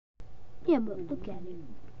Yeah, but look at it.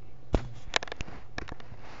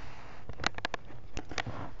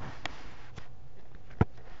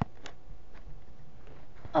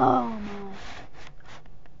 Oh my.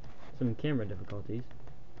 Some camera difficulties.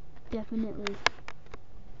 Definitely.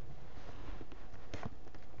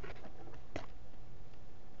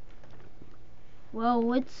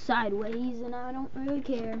 Well, it's sideways and I don't really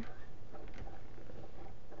care.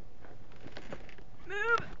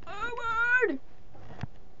 Move forward!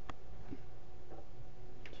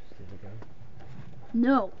 Just let it go.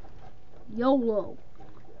 No. YOLO.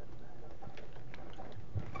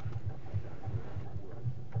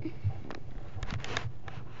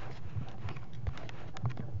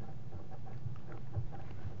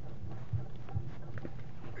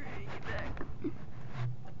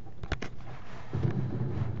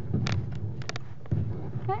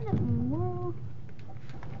 Kind of world.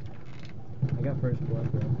 I got first blood,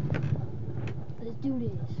 bro. Let's do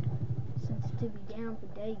this. Sensitivity down for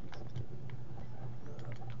days.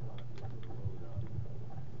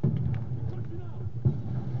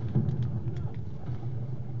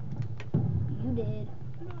 You did.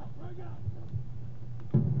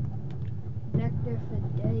 Vector for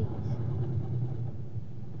days.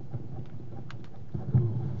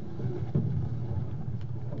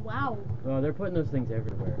 Wow. Oh, they're putting those things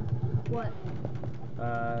everywhere. What?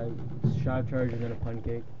 Shock charge and then a pun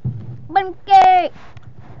kick. Monkey!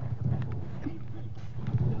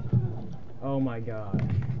 Oh my god.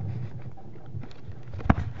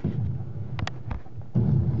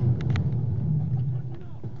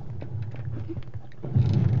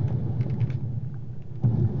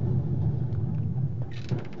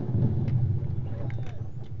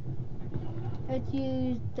 Let's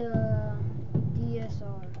use the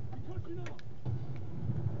DSR.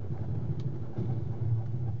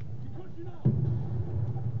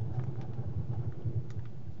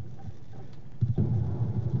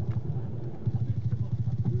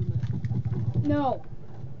 No.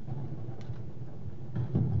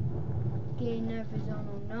 Getting nervous don't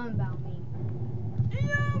know nothing about me.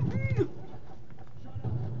 EMP!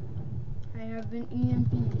 I have an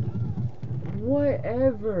EMP.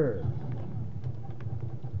 Whatever.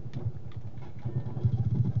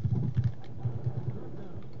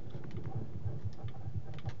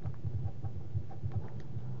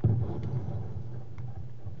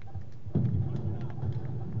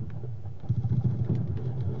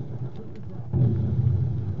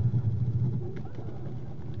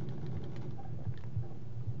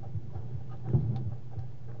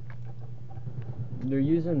 They're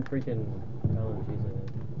using freaking LMGs in it.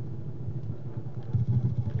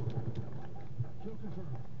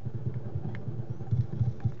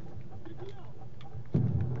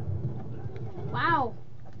 Wow.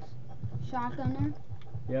 Shotgunner.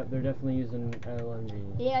 Yep, they're definitely using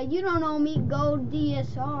LMGs. Yeah, you don't know me. Go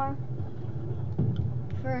DSR.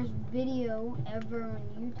 First video ever on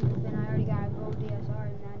YouTube, and I already got a Go DSR.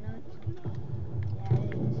 Isn't that nuts? Yeah,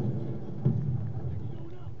 it is.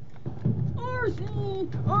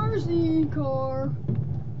 RC car.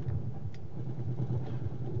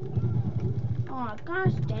 Oh, I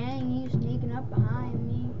can't stand you sneaking up behind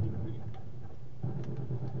me.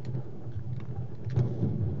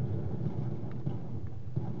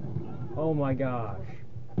 Oh my gosh.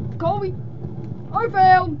 Kobe, I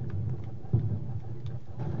failed.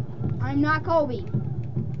 I'm not Kobe.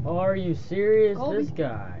 Are you serious? Kobe. This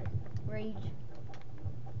guy. Rage.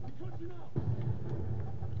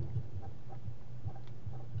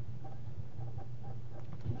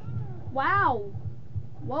 Wow.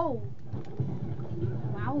 Whoa.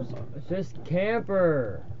 Wowza. It's just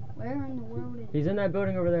camper. Where in the world is He's in that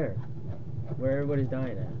building over there. Where everybody's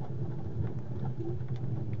dying at.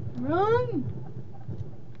 Run!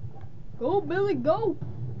 Go, Billy, go!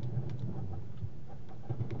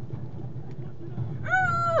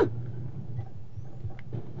 Ah!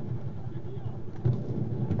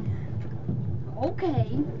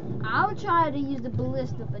 Okay, I'll try to use the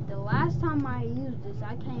ballista, but the last time I used this,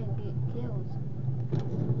 I can't get kills.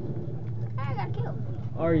 I got killed.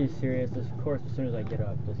 Are you serious? Of course, as soon as I get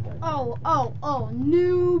up, this guy. Oh,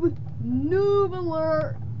 noob! Noob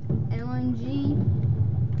alert! LMG.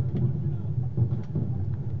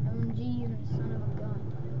 LMG, you son of a gun.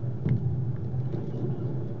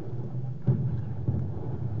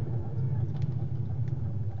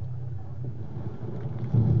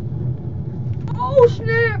 Oh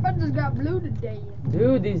snap! I just got blue today.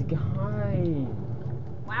 Dude, these guys.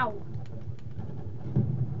 Wow.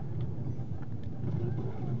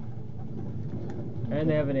 And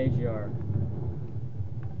they have an AGR.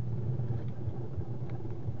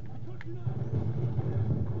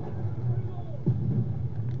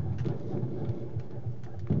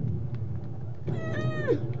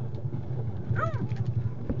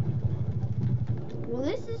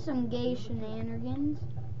 some gay shenanigans.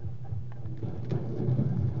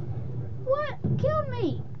 What? Killed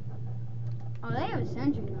me! Oh, they have a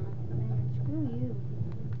sentry gun. Man, screw you.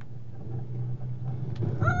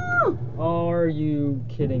 Oh! Are you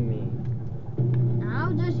kidding me?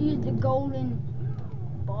 I'll just use the golden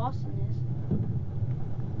bossiness.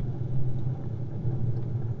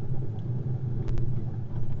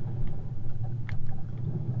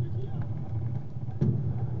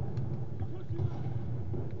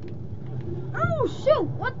 Oh shoot!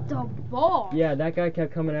 What the ball? Yeah, that guy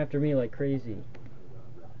kept coming after me like crazy.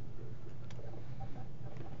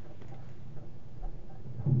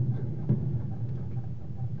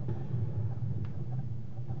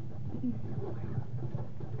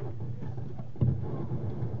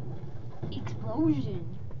 Explosion.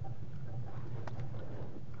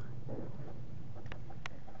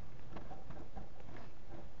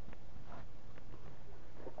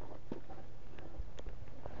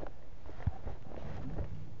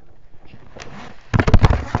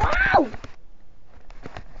 Wow!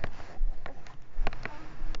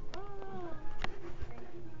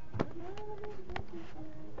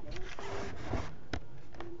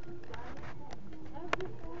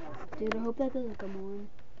 Dude, I hope that doesn't come on.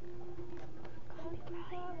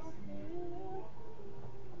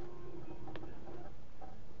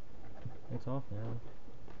 It's off now.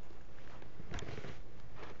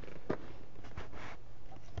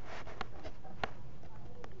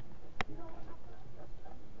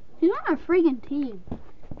 He's on a freaking team.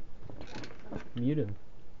 Mute him.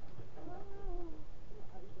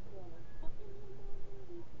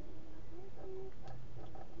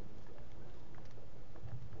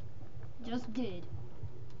 Just did.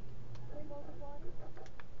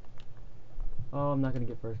 Oh, I'm not gonna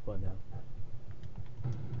get first blood now.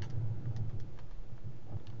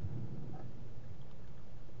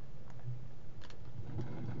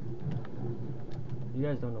 You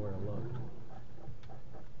guys don't know where to look.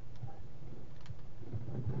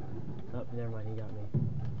 Oh, never mind, he got me.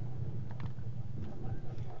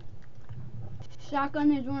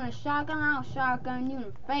 Shotgun is when a shotgun, I'll shotgun you in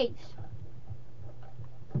the face.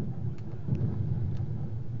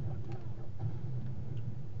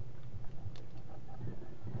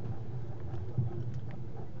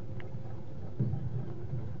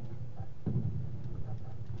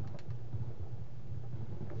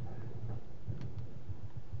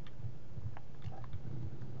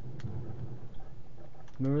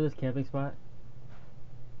 Remember this camping spot?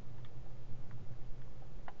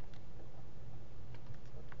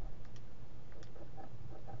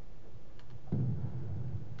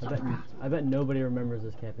 I bet nobody remembers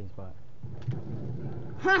this camping spot.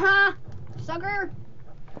 Haha! Sucker!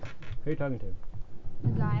 Who are you talking to? The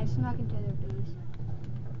guy snuck into their base.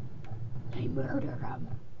 They murdered him.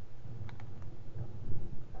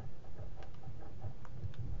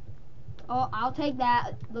 Oh, I'll take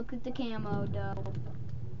that. Look at the camo, though.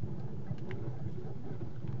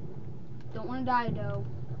 Don't want to die, though.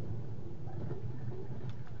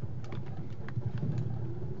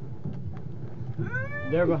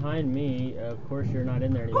 They're behind me. Of course, you're not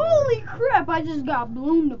in there anymore. Holy crap! I just got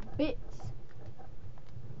blown to bits.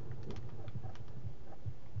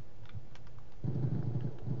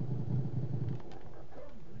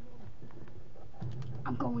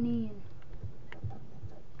 I'm going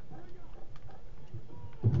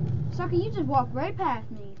in. Sucker, you just walked right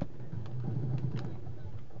past me.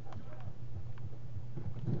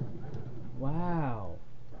 Wow.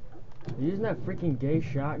 They're using that freaking gay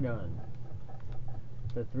shotgun.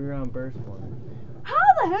 The 3-round burst one. How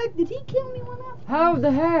the heck did he kill me when I... How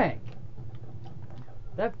the heck?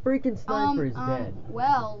 That freaking sniper is dead.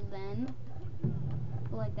 Well, then.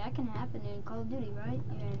 Like, that can happen in Call of Duty, right?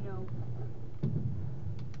 Yeah, no.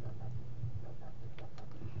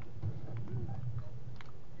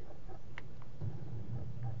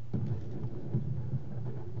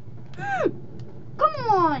 Come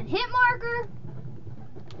on! Hit marker!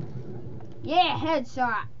 Yeah,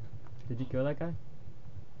 headshot. Did you kill that guy?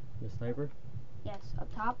 The sniper? Yes,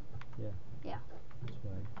 up top? Yeah. Yeah.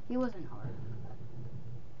 Swag. He wasn't hard.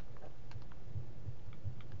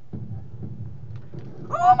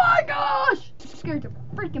 Oh my gosh! Scared the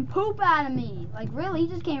freaking poop out of me. Like, really? He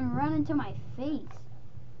just came running to my face.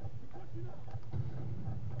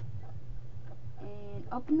 And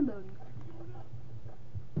up in the building.